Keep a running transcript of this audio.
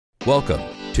Welcome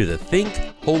to the Think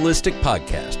Holistic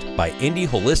Podcast by Indy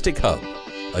Holistic Hub,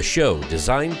 a show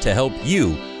designed to help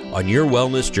you on your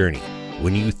wellness journey.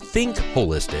 When you think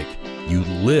holistic, you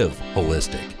live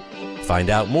holistic. Find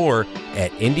out more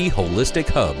at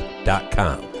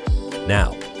indyholistichub.com.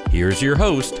 Now, here's your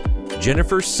host,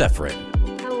 Jennifer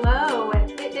Sefrin. Hello, and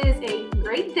it is a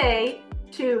great day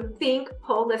to think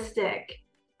holistic.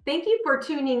 Thank you for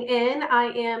tuning in. I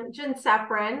am Jen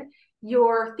Sefrin,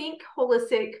 your Think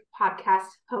Holistic podcast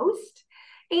host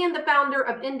and the founder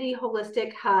of Indy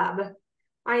Holistic Hub.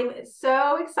 I'm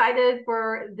so excited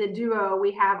for the duo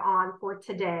we have on for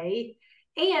today.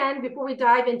 And before we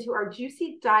dive into our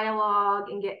juicy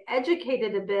dialogue and get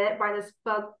educated a bit by this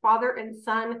father and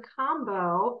son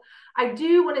combo, I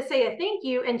do want to say a thank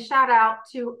you and shout out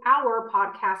to our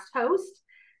podcast host,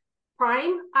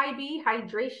 Prime IB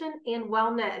Hydration and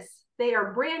Wellness. They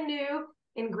are brand new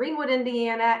in Greenwood,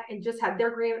 Indiana, and just had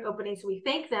their grand opening. So we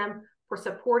thank them for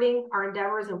supporting our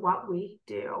endeavors and what we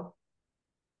do.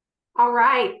 All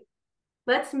right,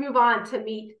 let's move on to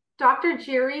meet Dr.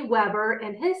 Jerry Weber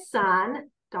and his son,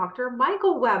 Dr.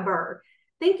 Michael Weber.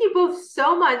 Thank you both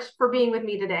so much for being with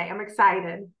me today. I'm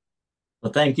excited.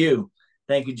 Well, thank you.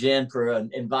 Thank you, Jen, for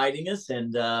inviting us.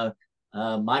 And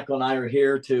Michael and I are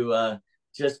here to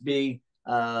just be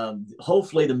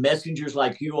hopefully the messengers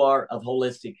like you are of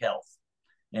holistic health.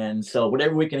 And so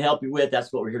whatever we can help you with,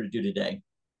 that's what we're here to do today.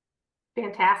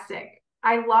 Fantastic.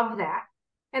 I love that.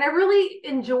 And I really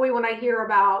enjoy when I hear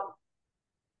about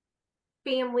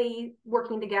family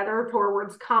working together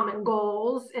towards common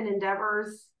goals and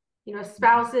endeavors,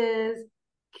 spouses,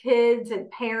 kids,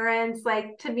 and parents.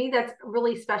 Like, to me, that's a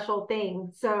really special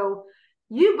thing. So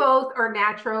you both are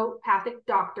naturopathic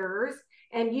doctors,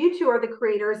 and you two are the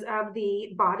creators of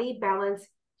the Body Balance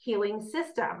Healing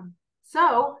System.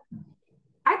 So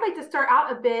I'd like to start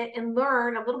out a bit and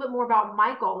learn a little bit more about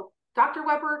Michael. Dr.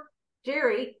 Weber,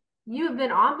 Jerry, you have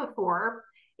been on before,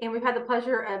 and we've had the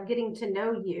pleasure of getting to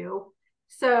know you.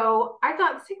 So I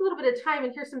thought let's take a little bit of time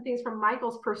and hear some things from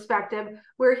Michael's perspective,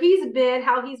 where he's been,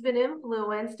 how he's been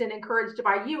influenced and encouraged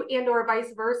by you, and or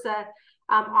vice versa,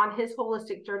 on his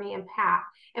holistic journey and path.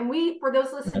 And for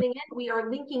those listening in, we are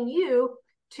linking you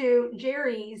to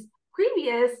Jerry's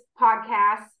previous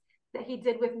podcast that he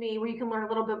did with me, where you can learn a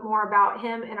little bit more about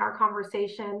him and our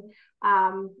conversation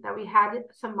that we had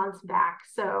some months back.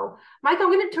 So, Michael,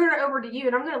 I'm going to turn it over to you,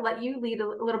 and I'm going to let you lead a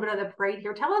little bit of the parade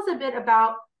here. Tell us a bit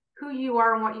about who you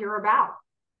are and what you're about.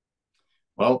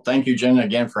 Well, thank you, Jen,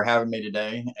 again for having me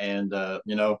today. And,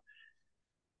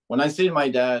 when I see my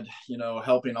dad,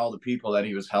 helping all the people that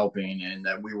he was helping and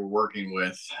that we were working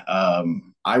with,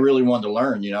 I really wanted to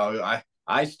learn.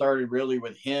 I started really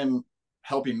with him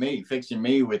helping me, fixing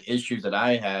me with issues that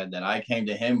I had, that I came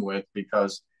to him with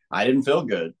because I didn't feel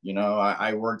good.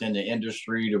 I worked in the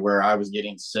industry to where I was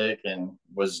getting sick and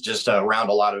was just around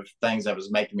a lot of things that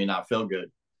was making me not feel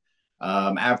good.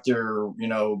 After,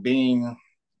 being,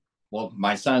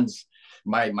 my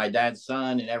dad's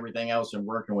son and everything else and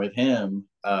working with him,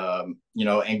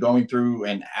 and going through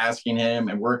and asking him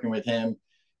and working with him,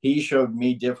 he showed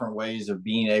me different ways of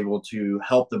being able to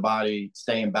help the body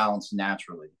stay in balance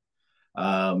naturally.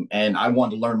 And I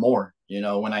wanted to learn more,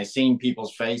 when I seen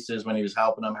people's faces, when he was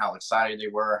helping them, how excited they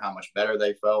were, how much better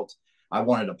they felt. I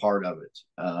wanted a part of it.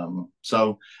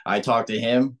 So I talked to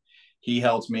him. He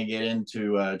helped me get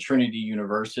into Trinity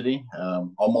University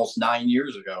almost 9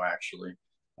 years ago, actually,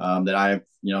 that I've,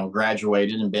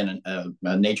 graduated and been a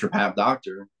naturopath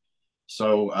doctor.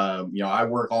 So, I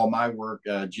work all my work,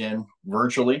 Jen,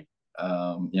 virtually.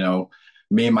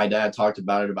 Me and my dad talked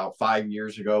about it about 5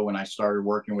 years ago when I started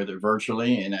working with it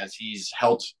virtually. And as he's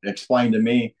helped explain to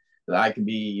me that I could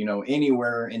be,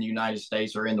 anywhere in the United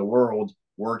States or in the world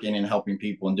working and helping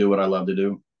people and do what I love to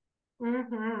do.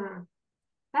 Mm-hmm.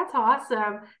 That's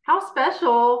awesome. How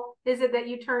special is it that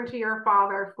you turned to your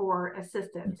father for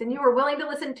assistance and you were willing to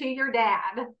listen to your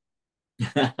dad?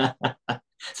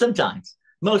 Sometimes,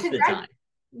 most of the time.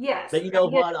 Yes. But you know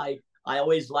what? I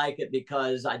always like it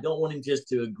because I don't want him just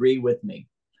to agree with me.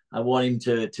 I want him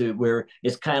to where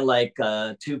it's kind of like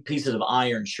two pieces of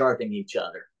iron sharpening each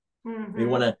other. Mm-hmm.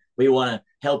 We want to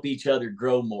help each other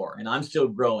grow more, and I'm still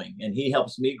growing, and he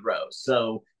helps me grow.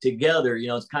 So together,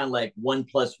 it's kind of like 1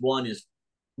 + 1 is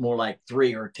more like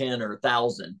 3 or 10 or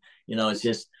 1,000. It's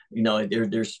just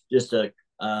there's just a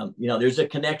there's a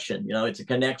connection. It's a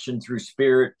connection through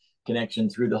spirit, connection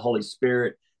through the Holy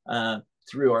Spirit,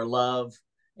 through our love,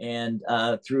 and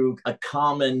through a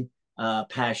common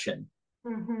passion.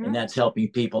 Mm-hmm. And that's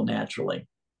helping people naturally.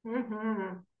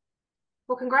 Mm-hmm.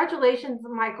 Well, congratulations,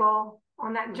 Michael,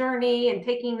 on that journey and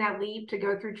taking that leap to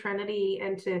go through Trinity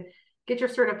and to get your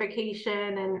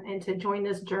certification and to join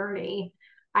this journey.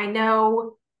 I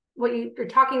know what you're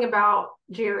talking about,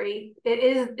 Jerry.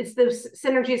 It's those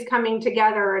synergies coming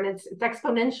together, and it's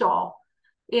exponential.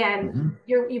 And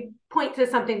you point to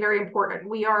something very important.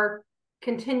 We are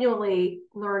continually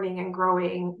learning and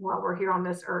growing while we're here on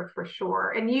this earth, for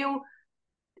sure. And you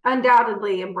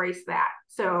undoubtedly embrace that.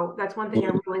 So that's one thing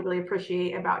I really, really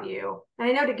appreciate about you. And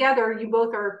I know together you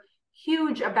both are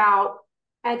huge about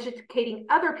educating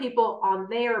other people on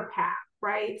their path,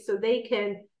 right? So they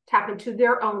can tap into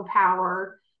their own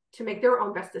power to make their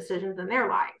own best decisions in their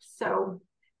lives. So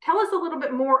tell us a little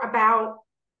bit more about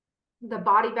the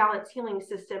Body Balance Healing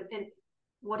System and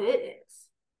what it is.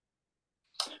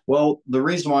 Well, the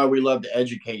reason why we love to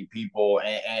educate people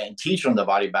and teach them the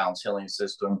Body Balance Healing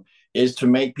System is to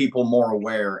make people more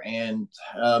aware. And,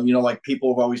 like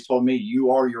people have always told me,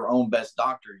 you are your own best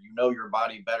doctor. You know your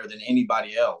body better than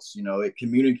anybody else. It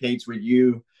communicates with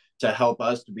you to help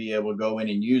us to be able to go in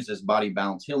and use this Body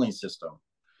Balance Healing System.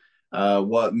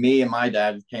 What me and my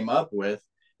dad came up with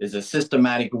is a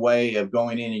systematic way of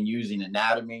going in and using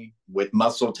anatomy with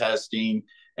muscle testing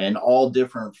and all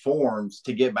different forms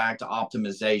to get back to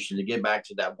optimization, to get back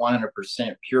to that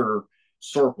 100% pure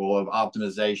circle of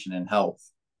optimization and health.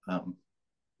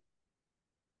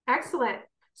 Excellent.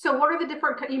 So what are the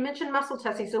different, you mentioned muscle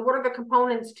testing. So what are the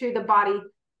components to the Body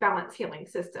Balance Healing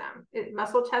System?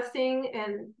 Muscle testing,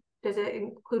 and does it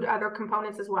include other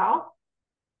components as well?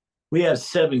 We have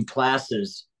 7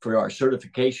 classes for our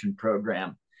certification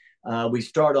program. We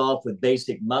start off with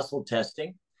basic muscle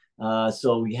testing.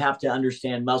 So we have to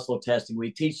understand muscle testing.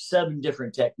 We teach 7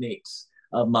 different techniques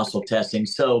of muscle testing.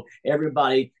 So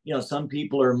everybody, some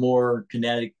people are more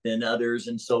kinetic than others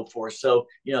and so forth. So,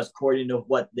 it's according to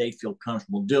what they feel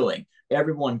comfortable doing.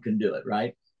 Everyone can do it,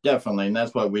 right? Definitely. And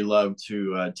that's what we love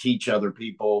to teach other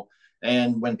people.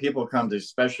 And when people come to,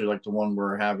 especially like the one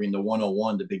we're having, the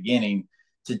 101, the beginning,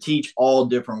 to teach all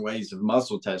different ways of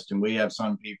muscle testing. We have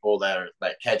some people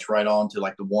that catch right on to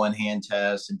like the one hand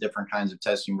test and different kinds of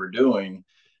testing we're doing.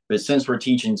 But since we're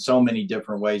teaching so many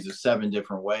different ways of 7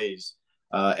 different ways,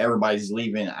 everybody's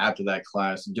leaving after that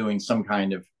class doing some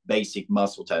kind of basic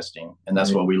muscle testing. And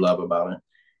that's what we love about it.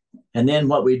 And then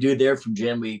what we do there from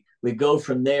Jim, we go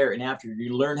from there. And after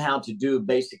you learn how to do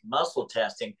basic muscle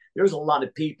testing, there's a lot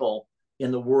of people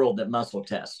in the world that muscle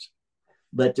test.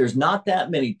 But there's not that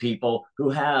many people who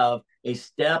have a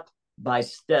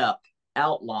step-by-step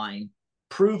outline,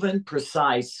 proven,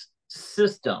 precise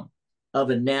system of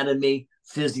anatomy,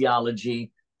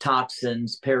 physiology,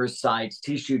 toxins, parasites,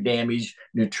 tissue damage,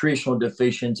 nutritional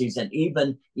deficiencies, and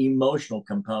even emotional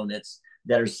components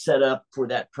that are set up for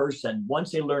that person.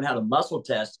 Once they learn how to muscle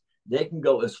test, they can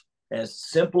go as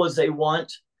simple as they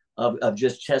want of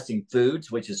just testing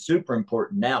foods, which is super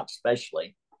important now,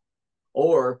 especially,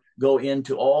 or go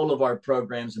into all of our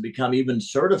programs and become even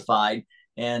certified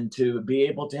and to be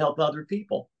able to help other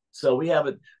people. So we have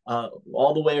it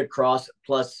all the way across,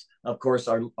 plus, of course,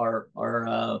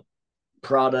 our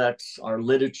products, our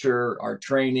literature, our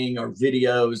training, our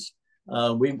videos.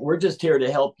 We're just here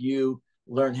to help you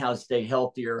learn how to stay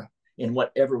healthier in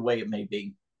whatever way it may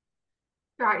be.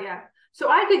 Right, yeah. So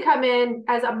I could come in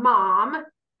as a mom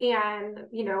and,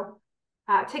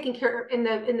 taking care in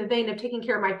the vein of taking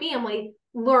care of my family,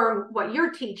 learn what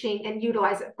you're teaching and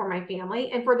utilize it for my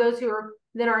family. And for those who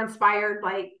are inspired,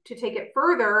 like to take it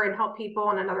further and help people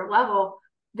on another level,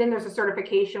 then there's a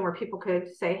certification where people could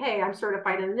say, hey, I'm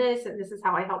certified in this, and this is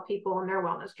how I help people in their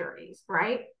wellness journeys,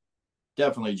 right?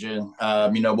 Definitely, Jen.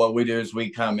 What we do is we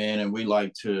come in and we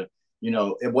like to,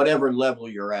 at whatever level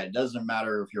you're at, it doesn't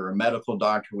matter if you're a medical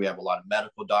doctor. We have a lot of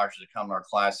medical doctors that come to our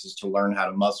classes to learn how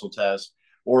to muscle test.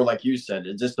 Or like you said,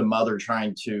 it's just a mother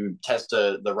trying to test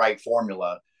the right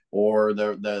formula or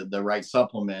the right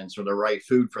supplements or the right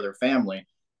food for their family.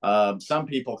 Some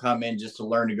people come in just to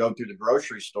learn to go through the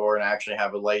grocery store, and I actually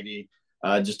have a lady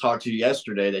just talked to you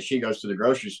yesterday that she goes to the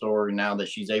grocery store now that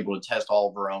she's able to test all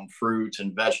of her own fruits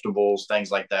and vegetables, things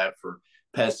like that, for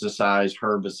pesticides,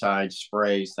 herbicides,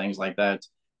 sprays, things like that.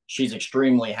 She's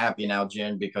extremely happy now,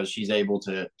 Jen, because she's able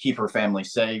to keep her family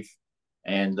safe.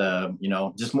 And,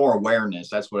 just more awareness.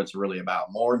 That's what it's really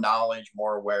about. More knowledge,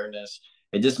 more awareness.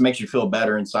 It just makes you feel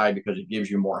better inside because it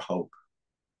gives you more hope.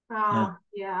 Oh,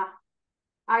 yeah.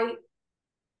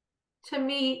 To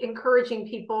me, encouraging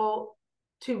people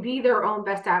to be their own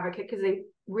best advocate, because they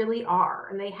really are,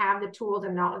 and they have the tools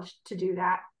and knowledge to do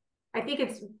that. I think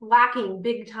it's lacking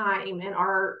big time in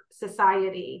our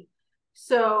society.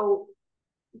 So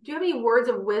do you have any words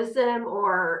of wisdom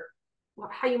or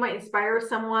how you might inspire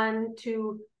someone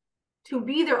to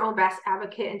be their own best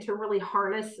advocate and to really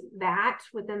harness that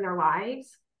within their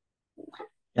lives?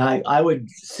 I would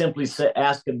simply say,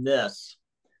 ask them this,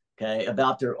 okay,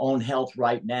 about their own health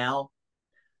right now.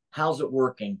 How's it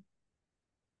working?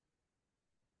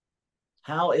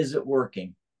 How is it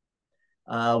working?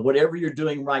 Whatever you're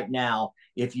doing right now,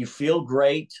 if you feel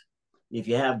great, if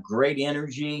you have great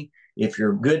energy, if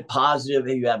you're good, positive,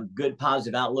 if you have a good,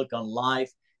 positive outlook on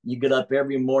life, you get up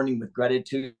every morning with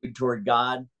gratitude toward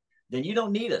God, then you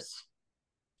don't need us.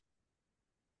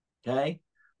 Okay.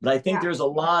 But I think there's a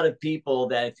lot of people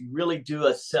that if you really do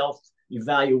a self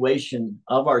evaluation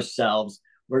of ourselves,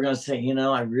 we're going to say,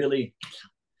 I really,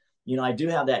 I do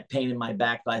have that pain in my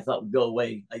back that I thought would go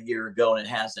away a year ago and it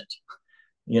hasn't.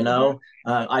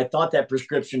 I thought that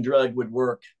prescription drug would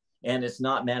work and it's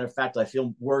not. Matter of fact, I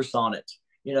feel worse on it.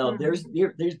 There's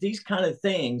these kind of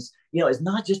things. It's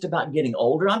not just about getting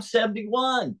older. I'm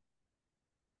 71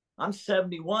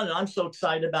 and I'm so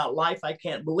excited about life. I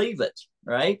can't believe it.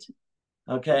 Right.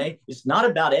 Okay. It's not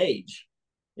about age.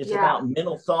 It's about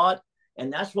mental thought.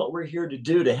 And that's what we're here to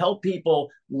do, to help people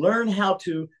learn how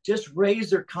to just raise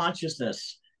their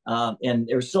consciousness. And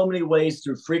there's so many ways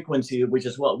through frequency, which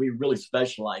is what we really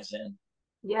specialize in.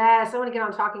 Yes, I want to get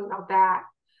on talking about that.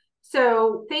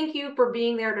 So thank you for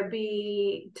being there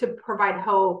to provide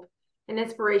hope and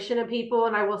inspiration to people.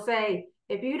 And I will say,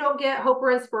 if you don't get hope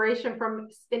or inspiration from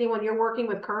anyone you're working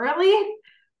with currently,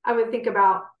 I would think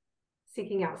about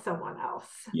seeking out someone else.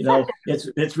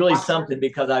 It's really something,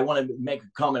 because I want to make a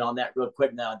comment on that real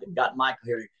quick now. I've got Michael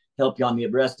here to help you on the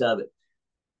rest of it.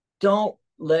 Don't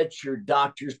let your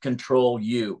doctors control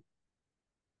you.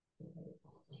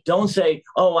 Don't say,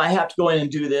 oh, I have to go in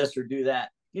and do this or do that.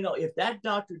 If that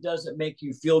doctor doesn't make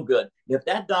you feel good, if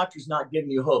that doctor's not giving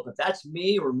you hope, if that's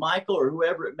me or Michael or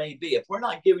whoever it may be, if we're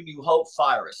not giving you hope,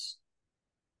 fire us.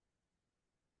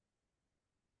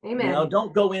 Amen.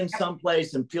 Don't go in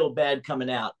someplace and feel bad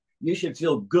coming out. You should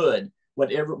feel good,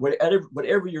 whatever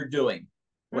you're doing,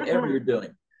 you're doing.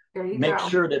 Make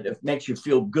sure that it makes you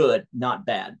feel good, not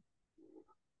bad.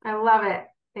 I love it.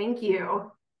 Thank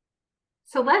you.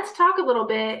 So let's talk a little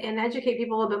bit and educate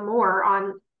people a little bit more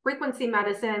on frequency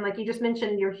medicine. Like you just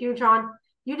mentioned, you're huge on,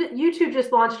 you two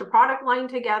just launched a product line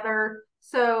together.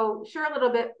 So share a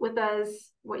little bit with us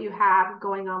what you have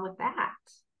going on with that.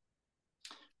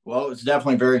 Well, it's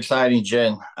definitely very exciting,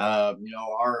 Jen.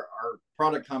 Our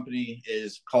product company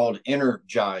is called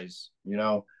Energize.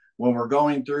 When we're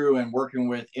going through and working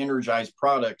with Energize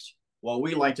products, what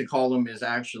we like to call them is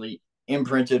actually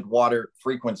imprinted water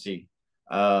frequency,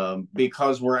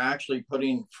 because we're actually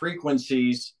putting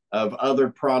frequencies of other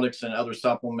products and other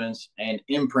supplements and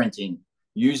imprinting,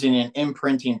 using an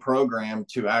imprinting program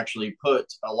to actually put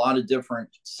a lot of different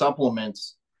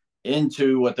supplements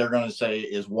into what they're going to say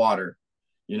is water.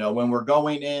 When we're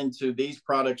going into these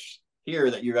products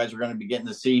here that you guys are going to be getting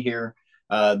to see here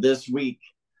this week,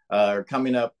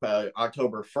 coming up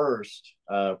October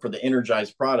 1st for the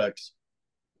Energized products,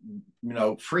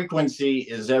 frequency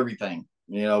is everything.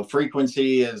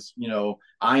 Frequency is,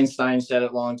 Einstein said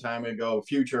it a long time ago,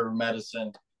 future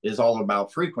medicine is all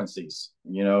about frequencies,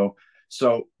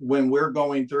 So when we're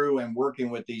going through and working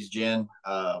with these, Jen,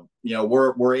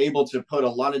 we're able to put a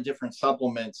lot of different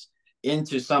supplements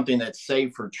into something that's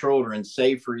safe for children,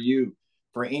 safe for you,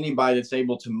 for anybody that's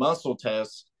able to muscle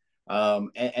test.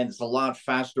 And it's a lot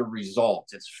faster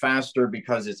results. It's faster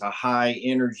because it's a high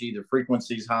energy, the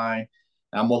frequency's high.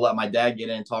 I'm gonna let my dad get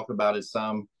in and talk about it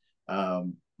some,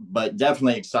 but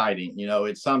definitely exciting.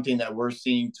 It's something that we're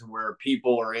seeing to where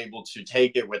people are able to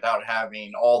take it without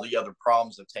having all the other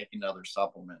problems of taking other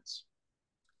supplements.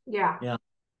 Yeah.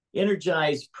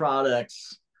 Energized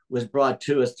products was brought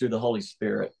to us through the Holy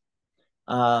Spirit.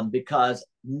 Because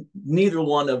neither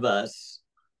one of us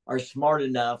are smart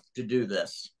enough to do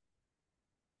this.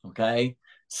 Okay.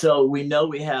 So we know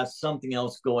we have something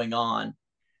else going on.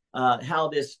 How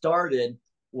this started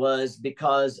was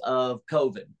because of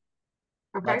COVID,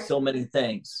 like so many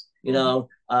things.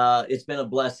 It's been a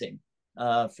blessing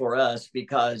for us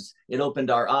because it opened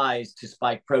our eyes to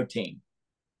spike protein.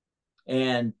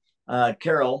 And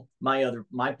Carol,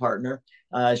 my partner,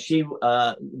 she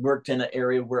worked in an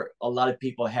area where a lot of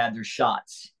people had their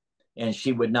shots, and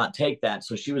she would not take that.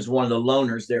 So she was one of the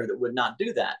loners there that would not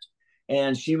do that.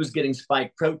 And she was getting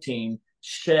spike protein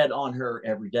shed on her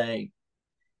every day.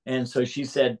 And so she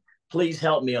said, please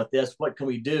help me with this. What can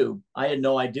we do? I had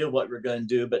no idea what we were going to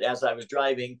do. But as I was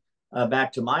driving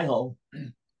back to my home,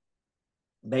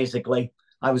 basically,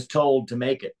 I was told to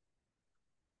make it.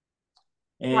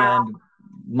 And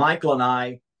Michael and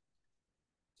I,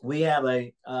 we have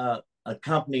a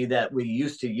company that we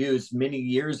used to use many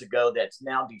years ago that's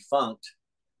now defunct.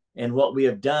 And what we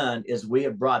have done is we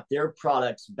have brought their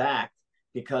products back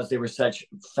because they were such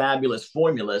fabulous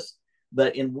formulas.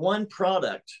 But in one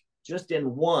product, just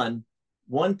in one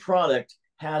product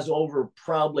has over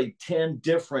probably 10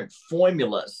 different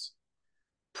formulas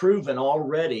proven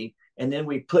already. And then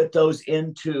we put those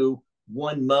into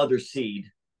one mother seed.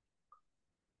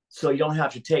 So you don't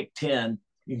have to take 10,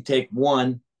 you can take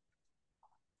one.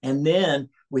 And then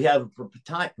we have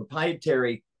a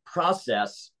proprietary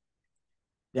process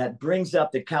that brings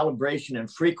up the calibration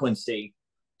and frequency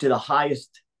to the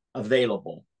highest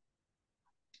available.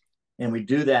 And we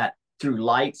do that through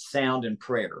light, sound, and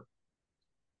prayer.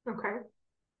 Okay.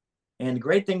 And the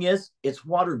great thing is, it's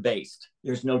water-based.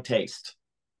 There's no taste.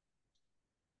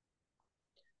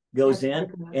 Goes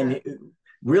in, and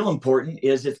real important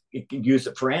is you can use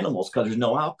it for animals because there's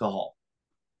no alcohol.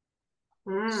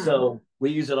 So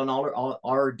we use it on all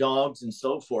our dogs and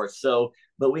so forth. So,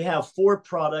 but we have 4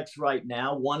 products right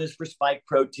now. One is for spike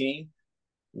protein.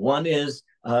 One is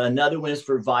another one is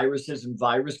for viruses and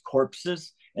virus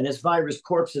corpses. And this virus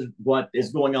corpse is what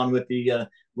is going on with the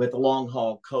long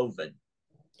haul COVID.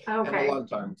 Okay. And a lot of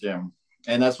times, yeah.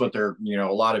 And that's what they're,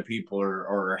 a lot of people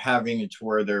are having it to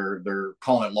where they're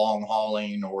calling it long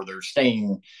hauling, or they're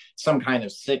staying some kind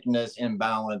of sickness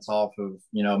imbalance off of,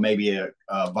 maybe a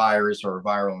virus or a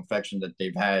viral infection that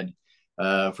they've had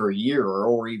for a year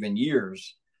or even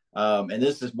years. And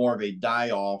this is more of a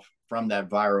die off from that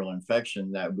viral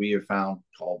infection that we have found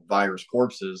called virus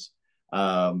corpses.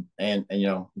 And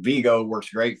Vigo works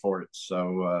great for it.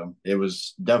 So it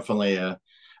was definitely a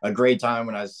great time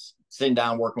when I was sitting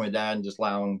down working with Dad and just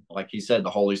allowing, like he said, the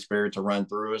Holy Spirit to run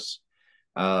through us.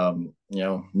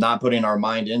 Not putting our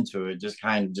mind into it, just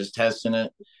kind of just testing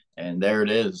it. And there it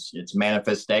is. It's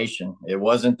manifestation. It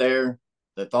wasn't there.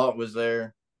 The thought was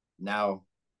there. Now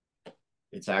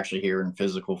it's actually here in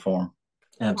physical form.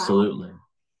 Absolutely.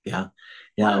 Wow.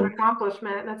 Yeah. What an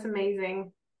accomplishment. That's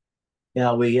amazing.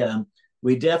 Yeah,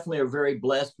 we definitely are very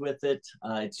blessed with it.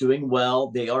 It's doing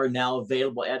well. They are now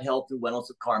available at Health and Wellness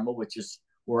of Carmel, which is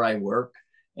where I work,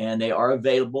 and they are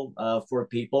available for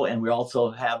people. And we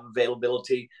also have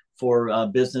availability for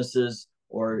businesses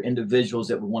or individuals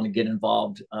that would want to get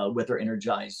involved with our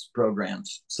Energize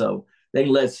programs. So they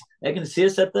can see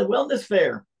us at the Wellness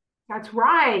Fair. That's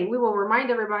right. We will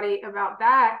remind everybody about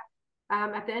that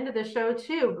at the end of the show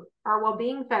too. Our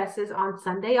Wellbeing Fest is on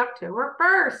Sunday, October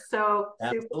 1st. So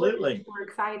absolutely, we're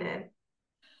excited.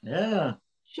 Yeah.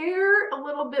 Share a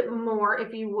little bit more,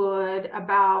 if you would,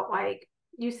 about, like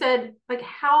you said, like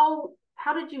how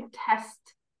did you test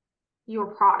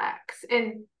your products,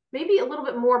 and maybe a little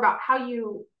bit more about how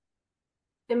you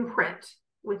imprint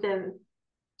within.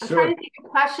 I'm Sure. trying to think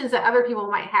of questions that other people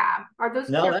might have. Are those?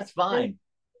 No, that's fine.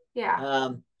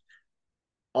 Yeah.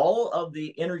 All of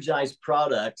the Energize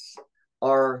products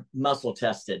are muscle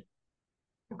tested.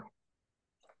 Okay.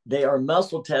 They are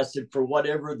muscle tested for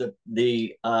whatever the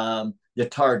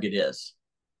target is.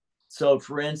 So,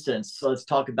 for instance, let's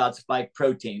talk about spike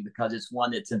protein, because it's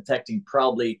one that's infecting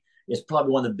probably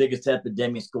one of the biggest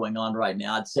epidemics going on right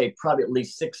now. I'd say probably at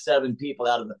least 6-7 people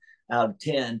out of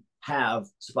 10 have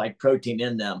spike protein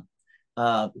in them.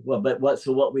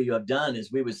 What we have done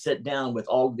is we would sit down with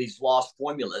all of these lost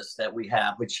formulas that we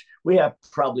have, which we have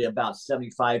probably about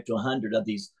 75 to 100 of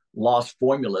these lost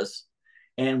formulas.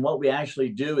 And what we actually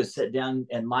do is sit down,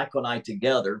 and Michael and I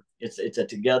together, it's a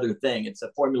together thing. It's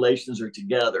the formulations are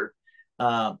together,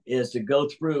 is to go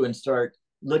through and start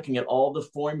looking at all the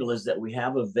formulas that we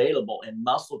have available and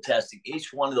muscle testing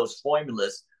each one of those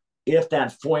formulas, if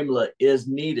that formula is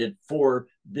needed for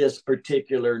this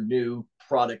particular new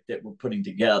product that we're putting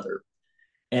together.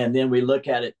 And then we look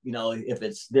at it, if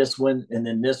it's this one and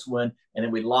then this one, and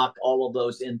then we lock all of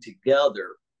those in together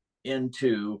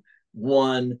into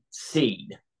one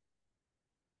seed.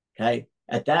 Okay.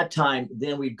 At that time,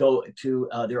 then we go to,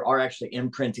 there are actually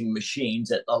imprinting machines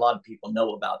that a lot of people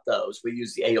know about those. We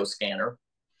use the AO scanner,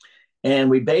 and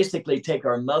we basically take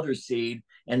our mother seed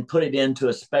and put it into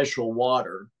a special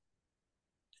water.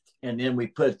 And then we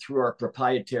put it through our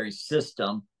proprietary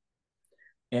system,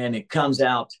 and it comes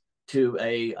out to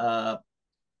a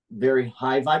very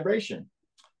high vibration.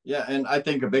 Yeah, and I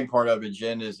think a big part of it,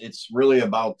 Jen, is it's really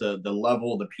about the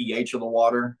level, the pH of the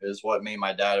water is what me and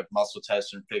my dad have muscle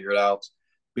tested and figured out,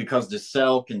 because the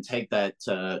cell can take that,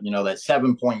 that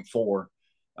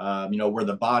 7.4, where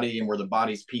the body and where the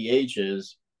body's pH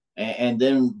is. And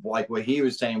then, like what he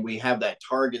was saying, we have that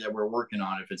target that we're working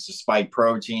on. If it's a spike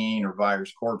protein or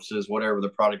virus corpses, whatever the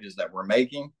product is that we're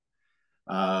making.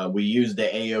 We use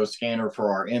the AO scanner for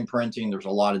our imprinting. There's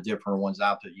a lot of different ones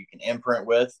out that you can imprint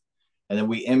with. And then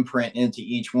we imprint into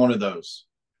each one of those.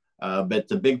 But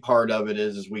the big part of it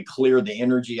is we clear the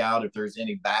energy out if there's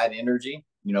any bad energy.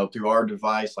 through our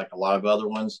device, like a lot of other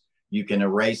ones, you can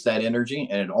erase that energy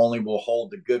and it only will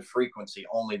hold the good frequency,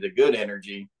 only the good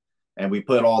energy. And we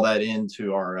put all that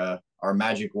into our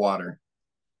magic water.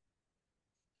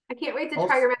 I can't wait to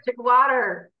try your magic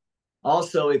water.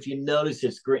 Also, if you notice,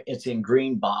 it's in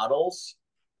green bottles.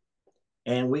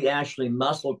 And we actually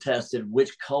muscle tested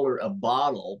which color of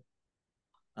bottle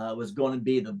was going to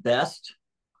be the best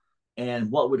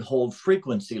and what would hold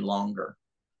frequency longer.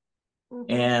 Mm-hmm.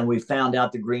 And we found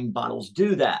out the green bottles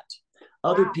do that.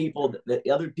 Other people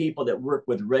that work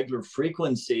with regular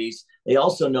frequencies, they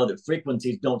also know that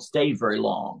frequencies don't stay very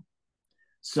long.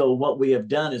 So what we have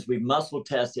done is we've muscle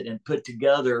tested and put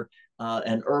together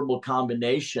an herbal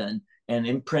combination and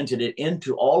imprinted it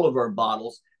into all of our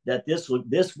bottles, that this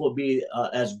will be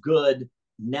as good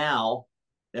now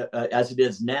as it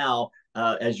is now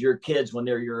as your kids when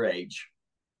they're your age.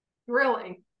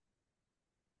 Really?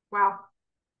 Wow.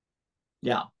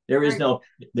 Yeah, there is no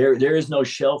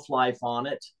shelf life on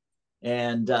it,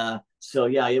 and so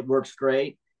yeah, it works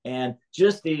great. And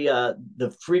just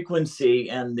the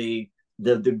frequency and the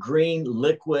green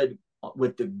liquid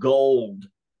with the gold,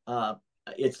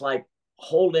 it's like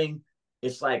holding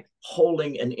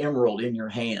an emerald in your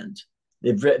hand.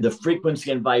 The frequency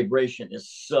and vibration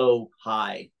is so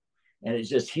high, and it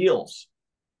just heals.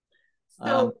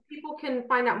 So people can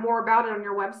find out more about it on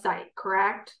your website,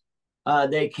 correct?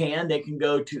 They can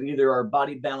go to either our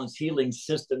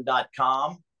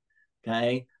bodybalancehealingsystem.com,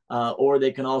 okay, or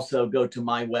they can also go to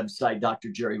my website,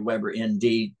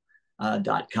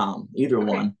 drjerrywebernd.com. Either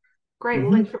one. Great. Mm-hmm.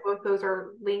 We'll make sure both those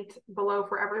are linked below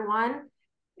for everyone.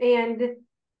 And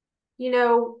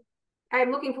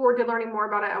I'm looking forward to learning more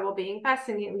about it at Wellbeing Fest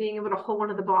and being able to hold one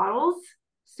of the bottles.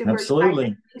 Super Absolutely.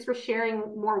 exciting. Thanks for sharing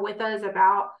more with us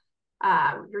about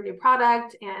your new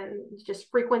product and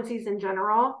just frequencies in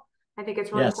general. I think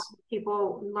it's really important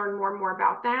people learn more and more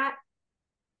about that.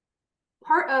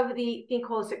 Part of the Think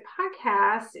Holistic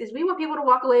podcast is we want people to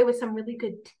walk away with some really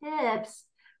good tips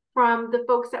from the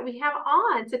folks that we have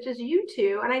on, such as you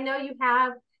two. And I know you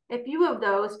have a few of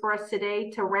those for us today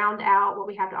to round out what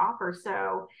we have to offer.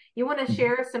 So you want to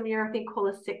share some of your Think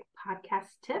Holistic podcast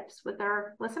tips with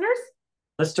our listeners?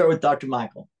 Let's start with Dr.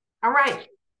 Michael. All right.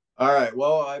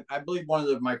 Well, I believe one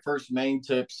of my first main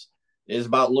tips is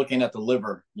about looking at the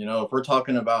liver. If we're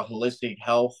talking about holistic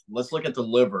health, let's look at the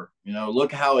liver.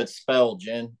 Look how it's spelled,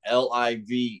 Jen.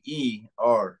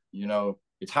 L-I-V-E-R.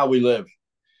 It's how we live.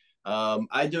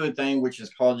 I do a thing which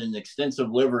is called an extensive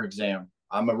liver exam.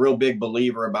 I'm a real big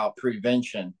believer about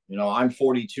prevention. I'm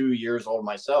 42 years old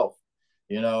myself,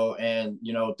 and,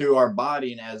 through our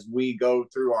body and as we go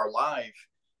through our life,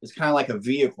 it's kind of like a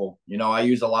vehicle. I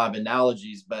use a lot of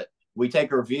analogies, but we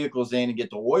take our vehicles in and get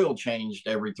the oil changed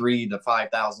every 3,000 to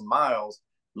 5,000 miles.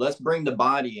 Let's bring the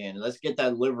body in. Let's get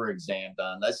that liver exam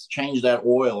done. Let's change that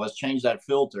oil. Let's change that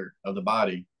filter of the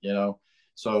body,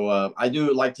 So I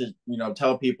do like to,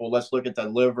 tell people, let's look at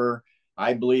that liver.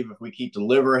 I believe if we keep the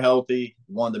liver healthy,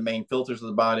 one of the main filters of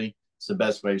the body, it's the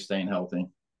best way of staying healthy.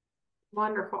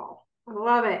 Wonderful. I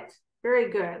love it. Very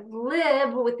good.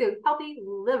 Live with a healthy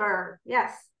liver.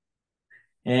 Yes.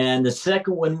 And the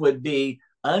second one would be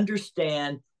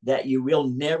understand that you will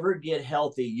never get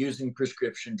healthy using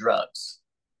prescription drugs.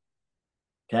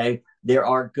 Okay. There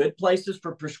are good places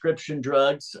for prescription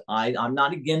drugs. I'm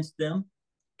not against them.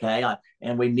 Okay.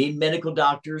 And we need medical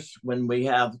doctors when we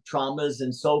have traumas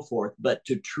and so forth. But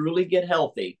to truly get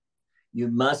healthy, you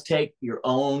must take your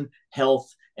own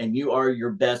health and you are your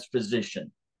best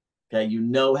physician. Okay. You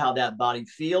know how that body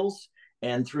feels.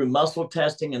 And through muscle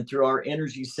testing and through our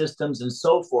energy systems and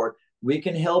so forth, we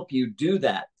can help you do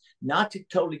that. Not to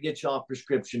totally get you off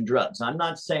prescription drugs. I'm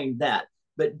not saying that,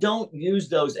 but don't use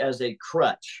those as a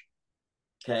crutch.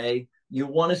 Okay. You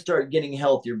want to start getting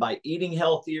healthier by eating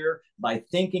healthier, by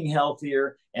thinking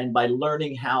healthier, and by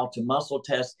learning how to muscle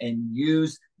test and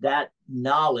use that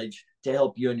knowledge to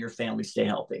help you and your family stay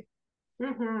healthy.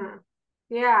 Mm-hmm.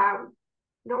 Yeah.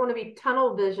 You don't want to be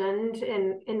tunnel visioned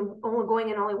and only going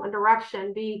in only one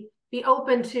direction. Be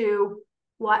open to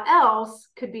what else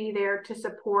could be there to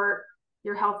support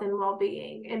your health and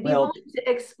well-being, and be willing to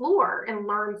explore and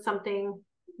learn something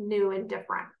new and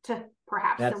different to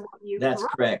perhaps than what you that's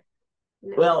correct.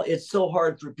 Well, it's so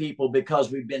hard for people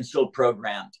because we've been so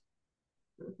programmed.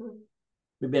 Mm-hmm.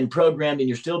 We've been programmed, and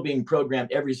you're still being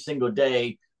programmed every single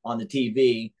day on the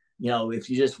TV. If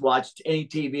you just watched any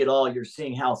TV at all, you're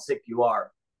seeing how sick you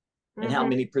are and how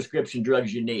many prescription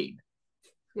drugs you need.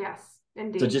 Yes,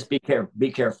 indeed. So just be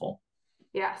careful.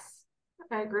 Yes,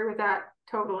 I agree with that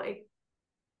totally.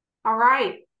 All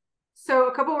right. So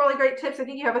a couple of really great tips. I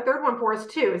think you have a third one for us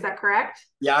too. Is that correct?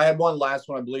 Yeah, I have one last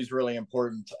one I believe is really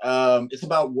important. It's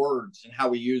about words and how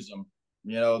we use them.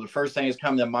 You know, the first thing that's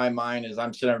coming to my mind is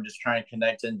I'm sitting there just trying to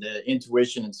connect into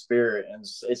intuition and spirit. And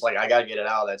it's like, I got to get it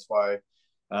out. That's why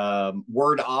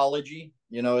wordology,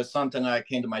 you know, is something I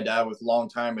came to my dad with a long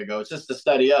time ago. It's just the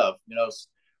study of, you know,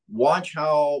 watch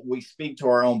how we speak to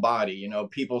our own body. You know,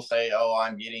 people say, oh,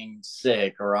 I'm getting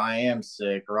sick, or I am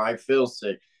sick, or I feel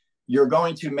sick. You're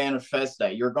going to manifest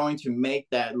that. You're going to make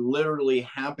that literally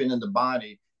happen in the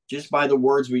body just by the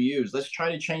words we use. Let's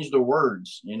try to change the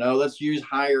words. You know, let's use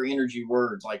higher energy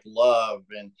words like love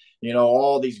and, you know,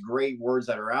 all these great words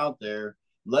that are out there.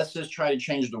 Let's just try to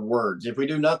change the words. If we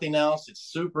do nothing else, it's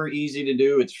super easy to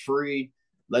do. It's free.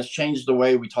 Let's change the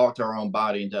way we talk to our own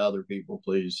body and to other people,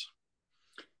 please.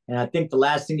 And I think the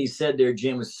last thing he said there,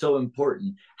 Jim, was so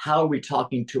important. How are we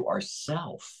talking to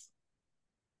ourselves?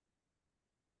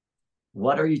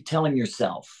 What are you telling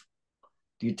yourself?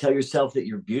 Do you tell yourself that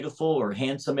you're beautiful or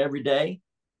handsome every day?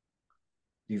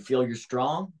 Do you feel you're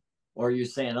strong? Or are you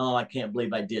saying, oh, I can't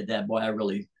believe I did that. Boy, I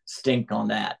really stink on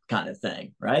that kind of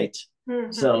thing, right?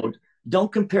 Mm-hmm. So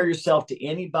don't compare yourself to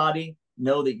anybody.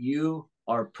 Know that you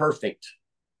are perfect,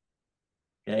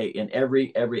 okay, in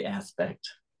every aspect,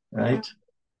 right?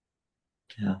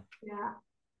 Yeah. Yeah.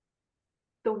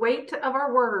 The weight of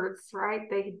our words, right?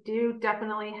 They do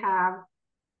definitely have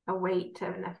a weight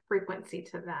and a frequency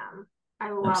to them.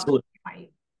 I love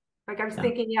it. Like I was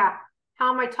thinking,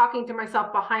 how am I talking to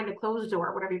myself behind a closed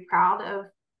door? Would I be proud of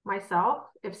myself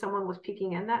if someone was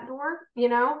peeking in that door, you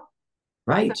know?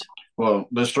 Right. So, well,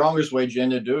 the strongest way, Jen,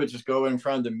 to do it is just go in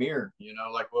front of the mirror, you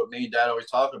know, like what me and Dad always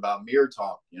talk about, mirror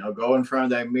talk. You know, go in front of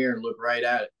that mirror and look right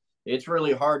at it. It's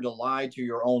really hard to lie to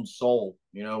your own soul.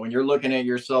 You know, when you're looking at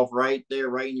yourself right there,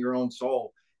 right in your own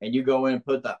soul, and you go in and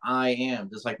put the I am,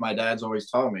 just like my dad's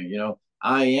always taught me, you know,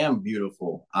 I am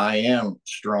beautiful. I am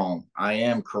strong. I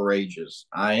am courageous.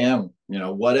 I am, you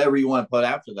know, whatever you want to put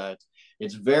after that.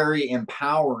 It's very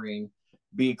empowering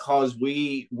because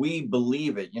we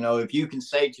believe it. You know, if you can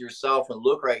say to yourself and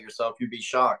look right at yourself, you'd be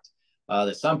shocked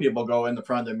that some people go in the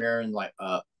front of the mirror and like,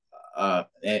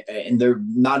 and they're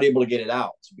not able to get it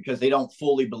out because they don't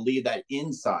fully believe that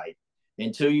inside.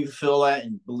 Until you feel that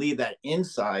and believe that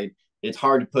inside, it's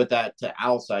hard to put that to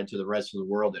outside to the rest of the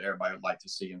world that everybody would like to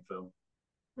see and feel.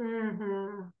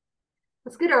 Mm-hmm.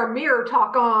 Let's get our mirror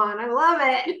talk on. I love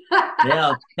it.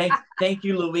 Yeah. Thank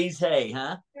you, Louise Hay,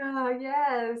 huh?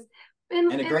 Yes.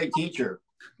 And a great teacher.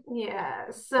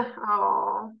 Yes.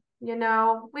 Oh, you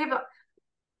know, we have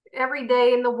every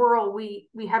day in the world, we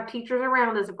have teachers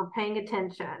around us if we're paying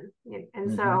attention.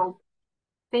 And so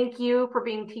thank you for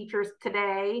being teachers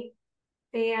today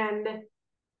and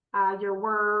your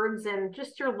words and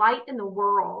just your light in the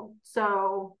world.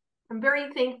 So I'm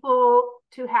very thankful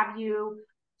to have you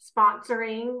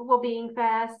sponsoring Wellbeing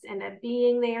Fest and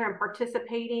being there and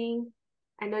participating.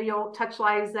 I know you'll touch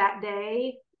lives that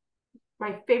day.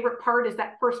 My favorite part is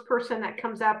that first person that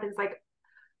comes up and is like,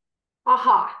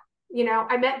 aha, you know,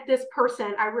 I met this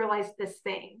person, I realized this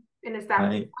thing. And it's that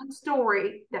one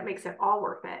story that makes it all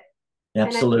worth it.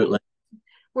 Absolutely.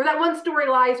 Where that one story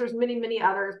lies, there's many, many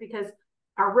others because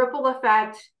our ripple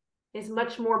effect is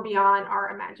much more beyond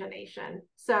our imagination.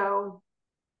 So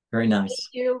very nice.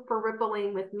 Thank you for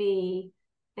rippling with me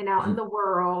and out in the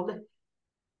world.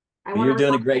 You're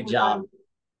doing a great job.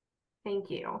 Thank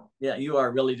you. Yeah, you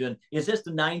are really doing. Is this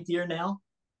the 9th year now?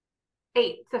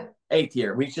 8th. 8th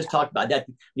year. We just talked about that.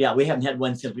 Yeah, we haven't had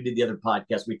one since we did the other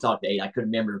podcast. We talked 8. I couldn't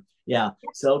remember. Yeah.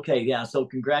 So okay. Yeah. So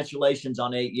congratulations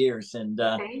on 8 years. And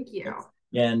thank you.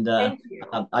 And thank you.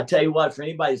 I tell you what, for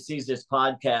anybody that sees this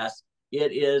podcast,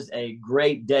 it is a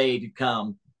great day to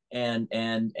come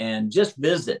and just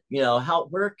visit. You know,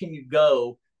 where can you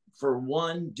go for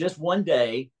just one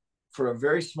day for a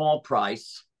very small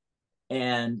price?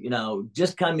 And, you know,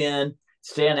 just come in,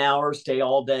 stay an hour, stay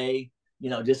all day, you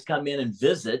know, just come in and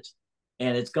visit.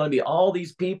 And it's going to be all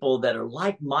these people that are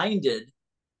like-minded.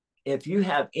 If you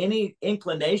have any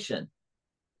inclination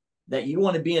that you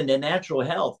want to be in the natural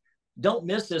health, don't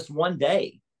miss this one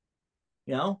day.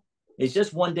 You know, it's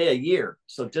just one day a year.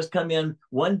 So just come in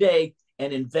one day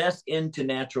and invest into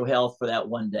natural health for that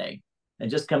one day and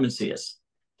just come and see us.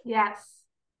 Yes.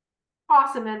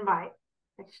 Awesome invite.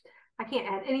 I can't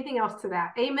add anything else to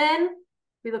that. Amen.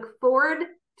 We look forward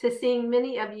to seeing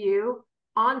many of you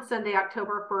on Sunday,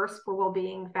 October 1st for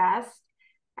Wellbeing Fest.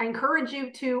 I encourage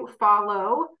you to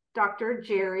follow Dr.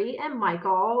 Jerry and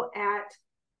Michael at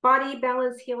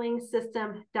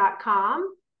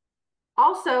bodybalancehealingsystem.com.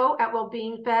 Also at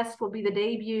Wellbeing Fest will be the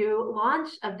debut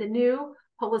launch of the new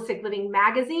Holistic Living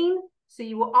magazine. So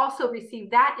you will also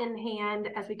receive that in hand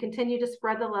as we continue to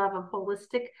spread the love of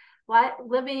holistic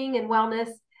living and wellness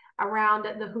around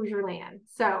the Hoosier land.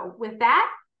 So with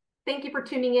that, thank you for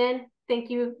tuning in. Thank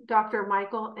you, Dr.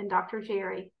 Michael and Dr.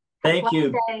 Jerry. Thank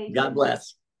you. God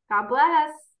bless. God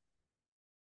bless.